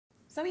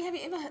Zoe, have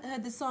you ever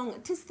heard the song,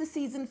 "'Tis the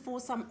Season for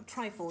Some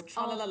Trifle"?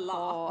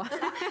 Tra-la-la-la.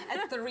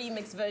 It's the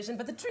remix version.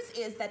 But the truth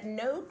is that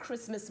no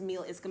Christmas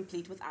meal is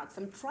complete without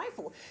some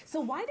trifle.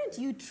 So why don't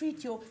you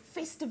treat your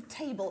festive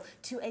table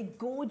to a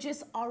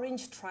gorgeous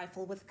orange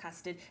trifle with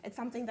custard? It's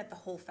something that the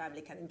whole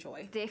family can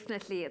enjoy.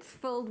 Definitely. It's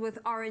filled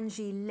with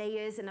orangey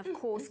layers and, of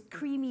course,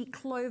 creamy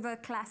Clover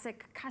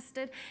classic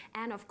custard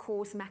and, of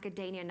course,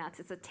 macadamia nuts.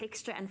 It's a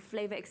texture and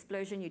flavor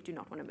explosion you do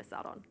not want to miss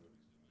out on.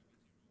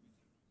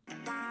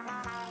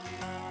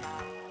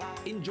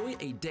 Enjoy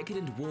a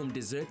decadent warm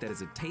dessert that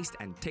is a taste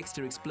and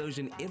texture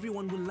explosion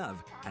everyone will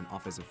love and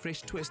offers a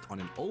fresh twist on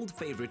an old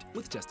favorite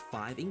with just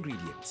 5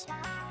 ingredients.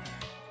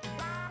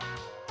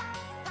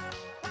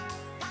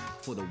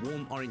 For the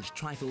warm orange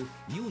trifle,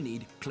 you'll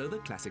need Clover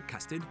classic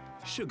custard,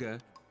 sugar,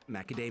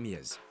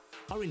 macadamias,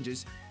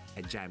 oranges,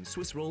 a jam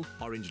Swiss roll,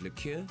 orange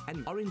liqueur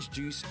and orange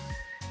juice.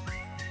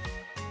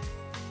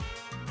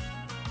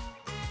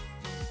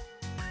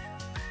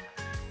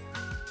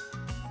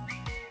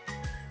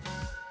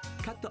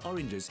 Cut the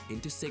oranges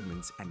into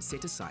segments and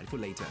set aside for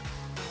later.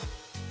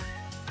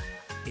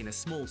 In a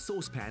small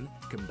saucepan,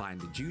 combine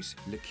the juice,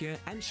 liqueur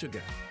and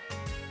sugar.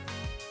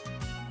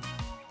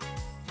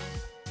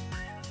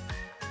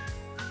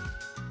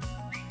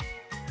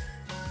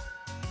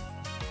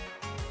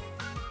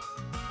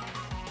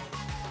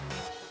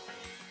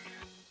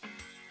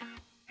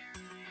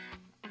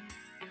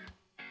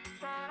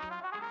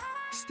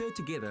 Stir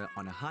together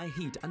on a high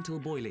heat until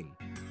boiling.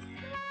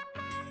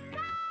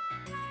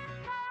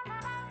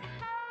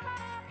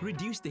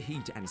 Reduce the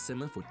heat and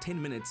simmer for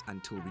 10 minutes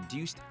until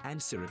reduced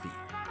and syrupy.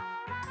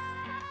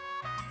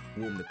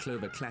 Warm the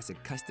Clover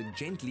classic custard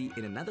gently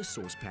in another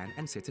saucepan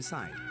and set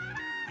aside.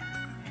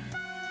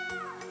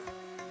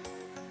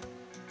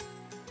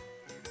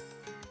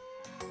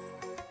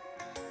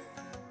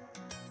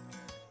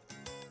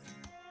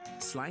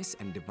 Slice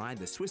and divide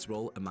the Swiss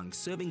roll among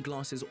serving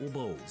glasses or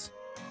bowls.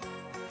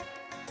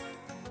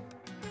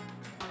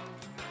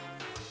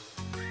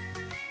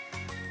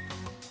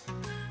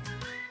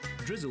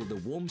 Drizzle the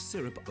warm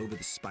syrup over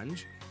the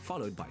sponge,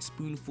 followed by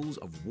spoonfuls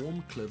of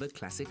warm Clover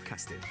classic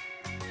custard.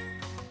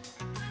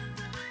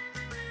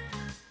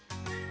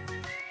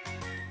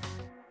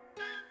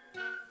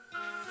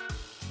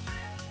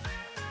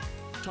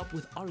 Top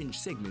with orange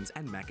segments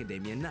and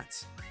macadamia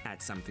nuts.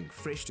 Add something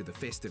fresh to the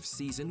festive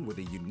season with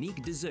a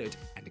unique dessert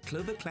and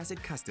Clover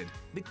classic custard,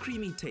 the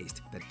creamy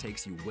taste that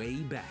takes you way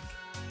back.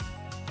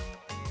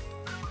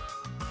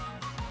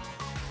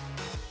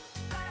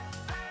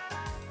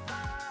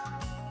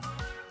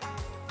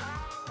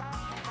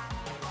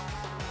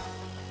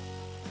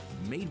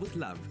 Made with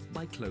love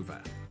by Clover.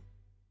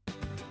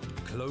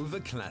 Clover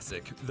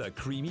Classic, the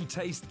creamy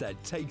taste that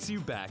takes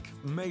you back.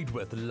 Made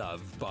with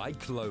love by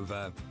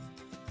Clover.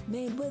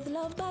 Made with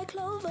love by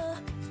Clover.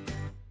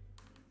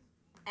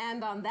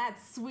 And on that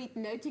sweet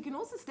note, you can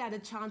also stand a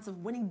chance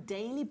of winning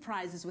daily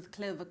prizes with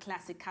Clover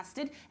Classic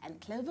Custard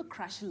and Clover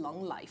Crush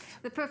Long Life.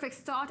 The perfect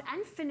start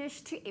and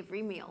finish to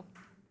every meal.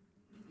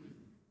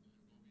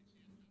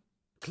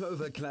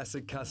 Clover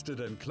Classic Custard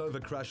and Clover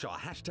Crush are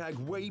hashtag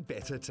way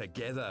better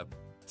together.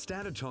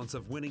 Stand a chance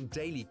of winning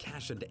daily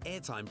cash and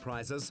airtime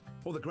prizes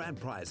or the grand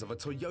prize of a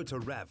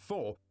Toyota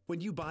RAV4 when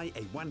you buy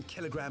a 1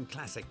 kilogram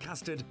classic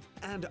custard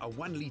and a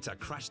 1 litre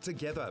crush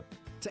together.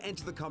 To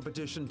enter the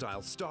competition,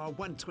 dial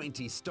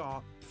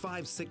 *120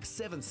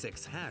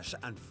 *5676 hash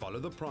and follow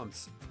the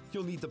prompts.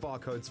 You'll need the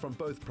barcodes from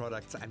both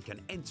products and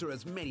can enter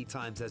as many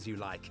times as you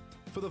like.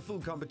 For the full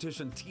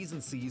competition T's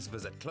and C's,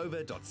 visit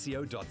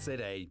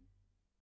clover.co.za.